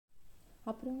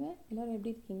அப்புறங்க எல்லோரும்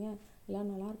எப்படி இருக்கீங்க?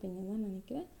 எல்லோரும் நல்லா இருப்பீங்கன்னு தான்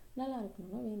நினைக்கிறேன். நல்லா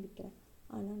இருக்கணும்னு வேண்டிக்கிறேன்.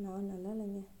 ஆனால் நான் நல்லா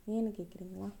இல்லைங்க. ஏன்னு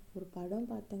கேட்குறீங்களா? ஒரு படம்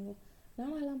பார்த்தேங்க.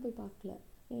 நானெல்லாம் போய் பார்க்கல.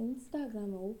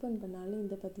 இன்ஸ்டாகிராமை ஓப்பன் பண்ணாலும்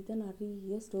இதை பற்றி தான்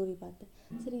நிறைய ஸ்டோரி பார்த்தேன்.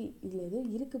 சரி, இதில் ஏதோ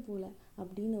இருக்குது போல்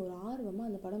அப்படின்னு ஒரு ஆர்வமாக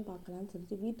அந்த படம் பார்க்கலான்னு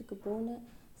சொல்லிட்டு வீட்டுக்கு போனேன்.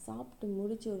 சாப்பிட்டு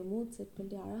முடித்து ஒரு மூட் செட்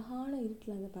பண்ணிட்டு அழகான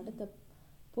இருட்டில் அந்த படத்தை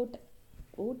போட்டேன்.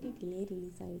 ஓடிடிலேயே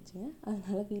ரிலீஸ் ஆகிடுச்சுங்க.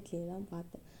 அதனால் வீட்டிலே தான்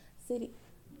பார்த்தேன். சரி,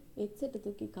 ஹெட்செட்டை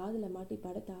தூக்கி காதில் மாட்டி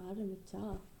படத்தை ஆரம்பித்தா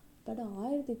படம்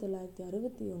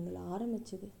 1961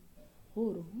 ஆரம்பிச்சுது.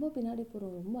 ரொம்ப பின்னாடி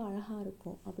போகிறோம், ரொம்ப அழகாக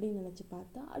இருக்கும் அப்படின்னு நினச்சி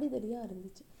பார்த்தா அடிதடியாக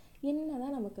இருந்துச்சு. என்ன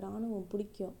தான் நமக்கு இராணுவம்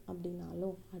பிடிக்கும்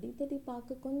அப்படின்னாலும் அடித்தடி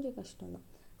பார்க்க கொஞ்சம் கஷ்டம்தான்.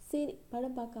 சரி,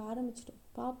 படம் பார்க்க ஆரம்பிச்சிட்டோம்,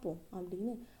 பார்ப்போம்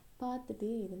அப்படின்னு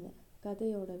பார்த்துட்டே இருந்தேன்.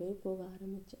 கதையோடவே போக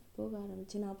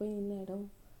ஆரம்பிச்சு நான் போய் நின்ன இடம்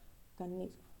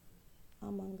கண்ணீர்.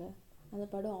 ஆமாங்க, அந்த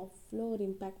படம் அவ்வளோ ஒரு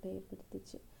இம்பேக்டை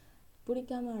ஏற்படுத்துச்சு.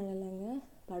 பிடிக்காம அழலைங்க,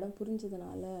 படம்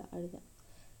புரிஞ்சதுனால அழுதேன்.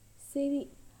 சரி,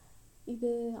 இது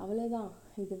அவ்வளோதான்,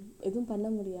 இது எதுவும் பண்ண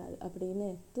முடியாது அப்படின்னு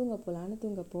தூங்க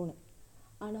போனேன்.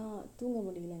 ஆனால் தூங்க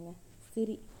முடியலைங்க.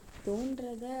 சரி,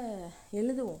 தோன்றத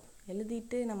எழுதுவோம்,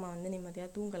 எழுதிட்டு நம்ம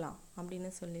நிம்மதியாக தூங்கலாம் அப்படின்னு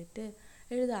சொல்லிட்டு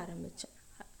எழுத ஆரம்பித்தேன்.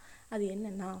 அது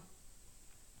என்னன்னா,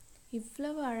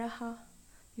 இவ்வளவு அழகா,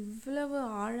 இவ்வளவு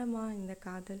ஆழமா இந்த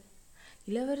காதல்,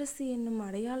 இளவரசி என்னும்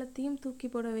அடையாளத்தையும் தூக்கி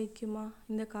போட வைக்குமா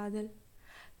இந்த காதல்,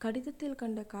 கடிதத்தில்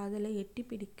கண்ட காதலை எட்டி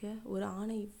பிடிக்க ஒரு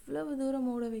ஆணை இவ்வளவு தூரம்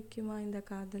ஓட வைக்குமா இந்த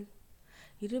காதல்,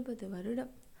 20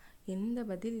 வருடம் எந்த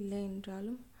பதில் இல்லை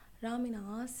என்றாலும் ராமின்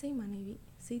ஆசை மனைவி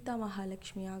சீதா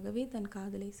மகாலட்சுமியாகவே தன்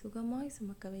காதலை சுகமாய்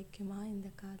சுமக்க வைக்குமா இந்த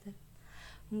காதல்.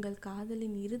 உங்கள்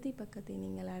காதலின் இறுதி பக்கத்தை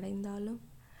நீங்கள் அடைந்தாலும்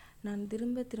நான்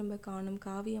திரும்ப திரும்ப காணும்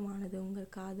காவியமானது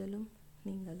உங்கள் காதலும்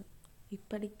நீங்களும்.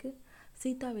 இப்படிக்கு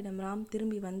சீதாவிடம் ராம்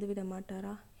திரும்பி வந்துவிட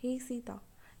மாட்டாரா? ஹே சீதா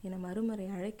என மறுமுறை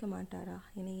அழைக்க மாட்டாரா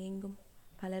என ஏங்கும்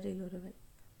பலரில் ஒருவள்.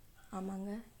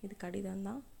 ஆமாங்க, இது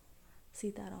கடிதம்தான்,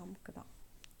 சீதாராமுக்கு தான்.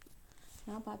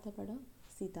 நான் பார்த்த படம்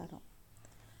சீதாராம்.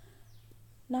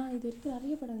 நான் இது வரைக்கும்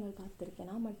நிறைய படங்கள் பார்த்துருக்கேன்.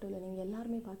 நான் மட்டும் இல்லை, நீங்கள்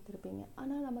எல்லாருமே பார்த்துருப்பீங்க.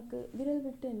 ஆனால் நமக்கு விரல்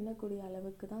விட்டு எண்ணக்கூடிய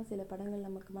அளவுக்கு தான் சில படங்கள்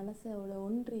நமக்கு மனசோட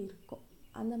ஒன்றி இருக்கும்.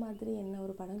 அந்த மாதிரி என்ன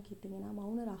ஒரு படம் கேட்டிங்கன்னா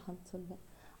மௌனராகம் சொல்வேன்.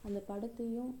 அந்த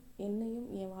படத்தையும் என்னையும்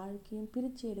என் வாழ்க்கையும்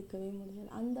பிரித்து எடுக்கவே முடியாது.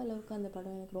 அந்த அளவுக்கு அந்த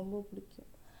படம் எனக்கு ரொம்ப பிடிக்கும்.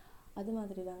 அது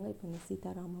மாதிரி தாங்க இப்போ இந்த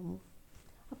சீதாராமமும்.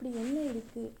 அப்படி என்ன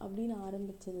இருக்குது அப்படின்னு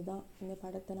ஆரம்பித்தது தான் இந்த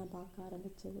படத்தை நான் பார்க்க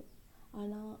ஆரம்பித்தது.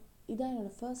 ஆனால் இதான்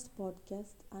என்னோடய ஃபர்ஸ்ட்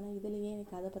பாட்காஸ்ட். ஆனால் இதுலேயே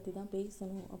எனக்கு அதை பற்றி தான்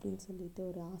பேசணும் அப்படின்னு சொல்லிட்டு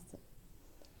ஒரு ஆசை.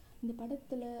 இந்த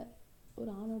படத்தில் ஒரு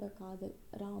ஆணோட காதல்,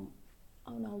 ராம்,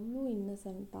 அவன் அவ்வளோ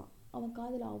இன்னசென்ட்டாக, அவன்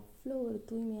காதலை அவ்வளோ ஒரு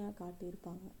தூய்மையாக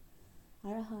காட்டியிருப்பாங்க.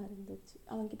 அழகாக இருந்துச்சு.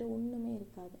 அவன்கிட்ட ஒன்றுமே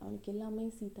இருக்காது, அவனுக்கு எல்லாமே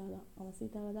சீதா தான். அவன்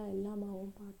சீதாவை தான்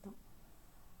எல்லாமாவும் பார்த்தான்.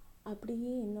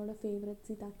 அப்படியே என்னோடய ஃபேவரட்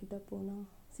சீதா கிட்டே போனால்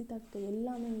சீதா கிட்ட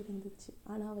எல்லாமே இருந்துச்சு.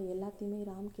 ஆனால் அவள் எல்லாத்தையுமே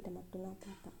ராம்கிட்ட மட்டும்தான்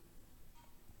பார்த்தான்.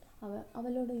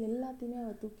 அவளோட எல்லாத்தையுமே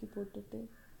அவள் தூக்கி போட்டுட்டு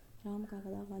ராமுக்காக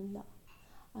தான் வந்தா.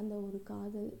 அந்த ஒரு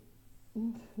காதல்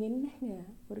என்னங்க,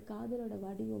 ஒரு காதலோட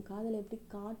வடிவம், காதலை எப்படி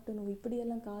காட்டணும்,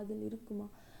 இப்படியெல்லாம் காதல் இருக்குமா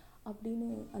அப்படின்னு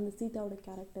அந்த சீதாவோட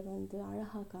கேரக்டர்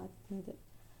அழகாக காட்டினது.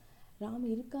 ராம்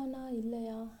இருக்கானா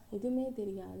இல்லையா எதுவுமே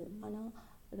தெரியாது. ஆனால்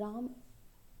ராம்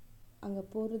அங்கே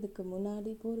போகிறதுக்கு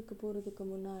முன்னாடி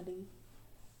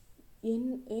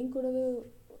என் கூடவே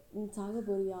சாக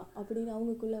போறியா அப்படின்னு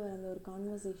அவங்களுக்குள்ளே வர அந்த ஒரு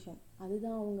கான்வர்சேஷன்,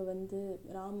 அதுதான் அவங்க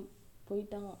ராம்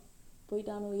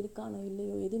போயிட்டானோ இருக்கானோ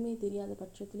இல்லையோ எதுவுமே தெரியாத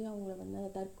பட்சத்துலேயும் அவங்கள அந்த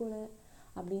தற்கொலை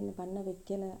அப்படின்னு பண்ண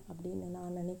வைக்கலை அப்படின்னு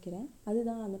நான் நினைக்கிறேன்.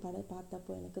 அதுதான் அந்த படம்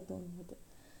பார்த்தப்போ எனக்கு தோணுது.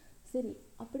 சரி,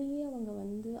 அப்படியே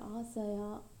அவங்க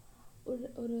ஆசையாக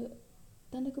ஒரு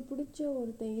தனக்கு பிடிச்ச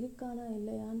ஒருத்தன் இருக்கானா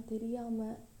இல்லையான்னு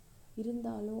தெரியாமல்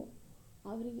இருந்தாலும்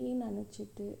அவரையே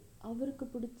நினச்சிட்டு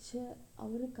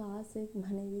அவருக்கு ஆசை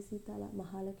மனைவி சீதா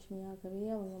மகாலட்சுமியாகவே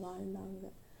அவங்க வாழ்ந்தாங்க.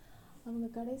 அவங்க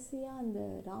கடைசியாக அந்த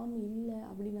ராம் இல்லை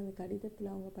அப்படின்னு அந்த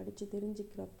கடிதத்தில் அவங்க படித்து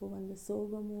தெரிஞ்சுக்கிறப்போ அந்த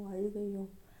சோகமும் அழுகையும்,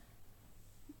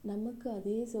 நமக்கு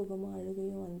அதே சோகமும்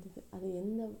அழுகையும் வந்தது. அது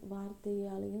எந்த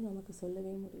வார்த்தையாலையும் நமக்கு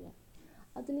சொல்லவே முடியாது.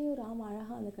 அதுலேயும் ராம்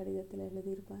அழகாக அந்த கடிதத்தில்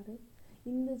எழுதியிருப்பார்,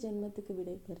 இந்த ஜென்மத்துக்கு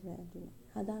விடை பெறுறேன் அப்படின்னு.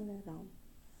 அதாங்க ராம்.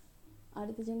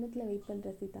 அடுத்த ஜென்மத்தில் வெயிட் பண்ணுற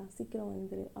சீதா, சீக்கிரம்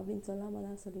வந்துரு அப்படின்னு சொல்லாமல்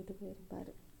தான் சொல்லிட்டு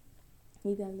போயிருப்பார்.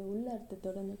 இது அந்த உள்ள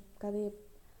அர்த்தத்தோட அந்த கதையை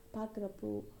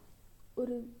பார்க்குறப்போ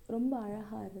ரொம்ப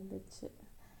அழகாக இருந்துச்சு.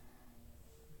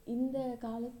 இந்த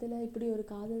காலத்தில் இப்படி ஒரு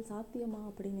காதல் சாத்தியமா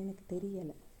அப்படின்னு எனக்கு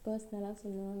தெரியலை. பர்சனலாக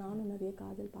சொல்லணும்னா நானும் நிறைய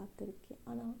காதல் பார்த்துருக்கேன்.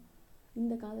 ஆனால்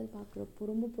இந்த காதல் பார்க்குறப்போ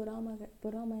ரொம்ப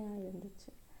பொறாமையாக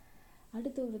இருந்துச்சு.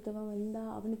 அடுத்த ஒருத்தவன்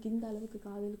வந்தால் அவனுக்கு இந்த அளவுக்கு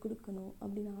காதல் கொடுக்கணும்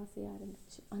அப்படின்னு ஆசையாக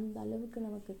இருந்துச்சு. அந்த அளவுக்கு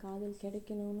நமக்கு காதல்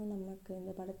கிடைக்கணும்னு நமக்கு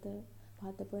இந்த படத்தை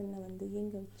பார்த்தப்போ என்னை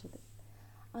ஏங்க வச்சது.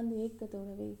 அந்த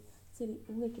ஏக்கத்தோடவே சரி,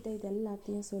 உங்ககிட்ட இது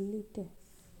எல்லாத்தையும் சொல்லிவிட்டு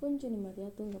கொஞ்சம்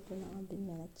நிம்மதியாக தூங்க போகலாம் அப்படின்னு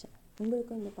நினச்சேன்.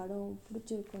 உங்களுக்கும் இந்த படம்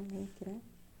பிடிச்சிருக்குன்னு நினைக்கிறேன்.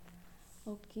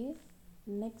 ஓகே,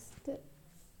 நெக்ஸ்ட்டு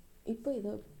இப்போ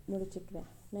இதை முடிச்சுக்கிறேன்.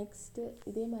 நெக்ஸ்ட்டு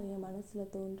இதே மாதிரி என்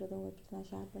மனசில் தோன்றதை உங்கள்கிட்ட நான்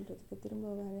ஷேர் பண்ணுறதுக்கு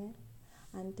திரும்ப வரேன்.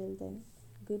 Until then,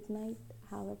 good night,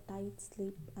 have a tight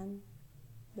sleep, and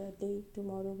the day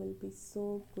tomorrow will be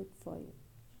so good for you.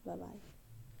 Bye bye.